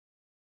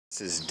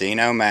This is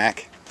Dino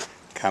Mac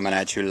coming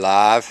at you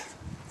live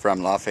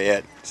from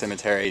Lafayette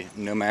Cemetery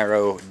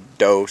numero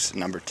dos,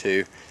 number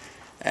 2.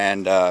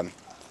 And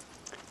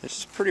this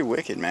is pretty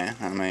wicked, man.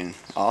 I mean,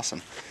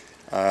 awesome.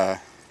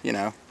 You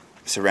know,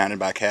 surrounded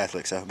by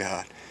Catholics. Oh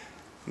God,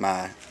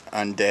 my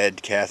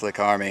undead Catholic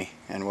army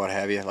and what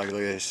have you. Like,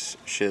 look at this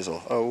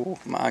shizzle. Oh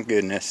my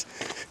goodness.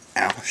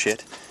 Ow,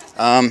 shit.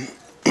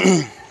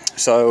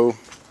 So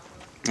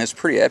it's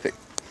pretty epic.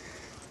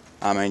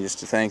 I mean, just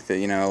to think that,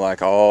 you know,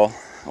 like all,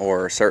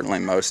 or certainly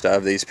most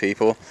of these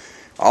people,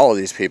 all of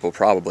these people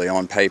probably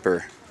on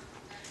paper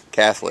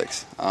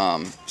Catholics,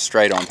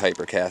 straight on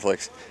paper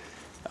Catholics,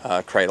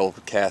 cradle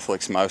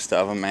Catholics, most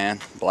of them, man,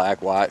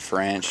 black, white,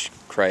 French,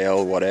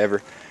 Creole,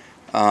 whatever.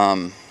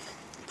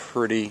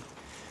 Pretty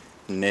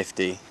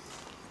nifty.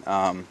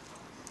 A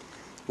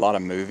lot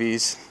of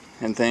movies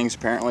and things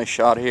apparently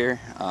shot here.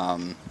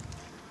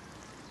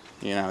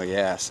 You know,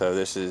 yeah, so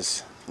this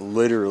is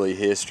literally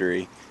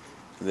history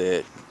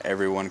that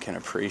everyone can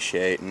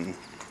appreciate, and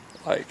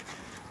like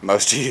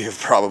most of you have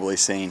probably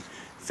seen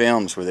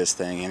films with this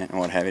thing in it and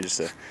what have you. Just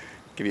to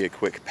give you a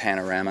quick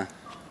panorama.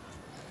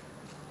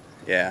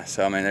 Yeah,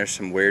 so I mean, there's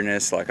some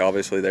weirdness, like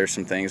obviously there's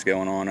some things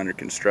going on under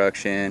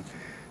construction,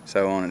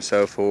 so on and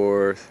so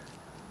forth.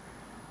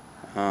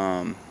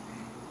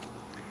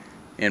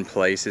 In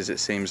places it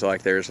seems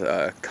like there's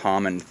a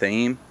common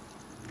theme.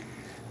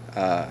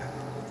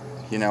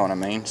 You know what I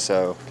mean?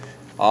 So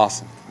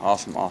awesome,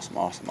 awesome, awesome,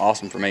 awesome.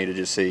 Awesome for me to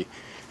just see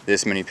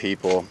this many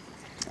people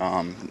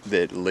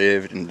that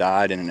lived and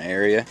died in an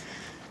area.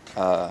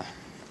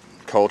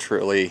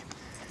 Culturally,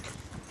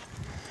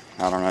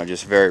 I don't know,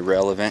 just very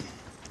relevant,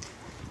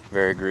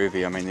 very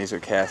groovy. I mean, these are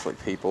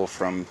Catholic people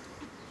from,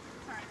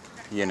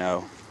 you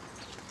know,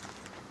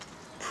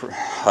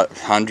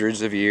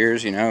 hundreds of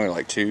years, you know,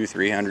 like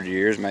 200-300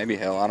 years maybe.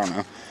 Hell, I don't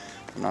know.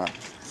 I'm not a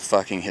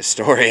fucking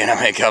historian.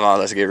 I mean, come on,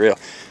 let's get real.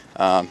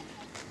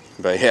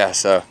 But yeah,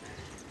 so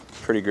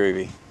pretty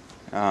groovy.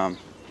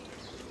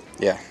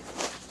 Yeah.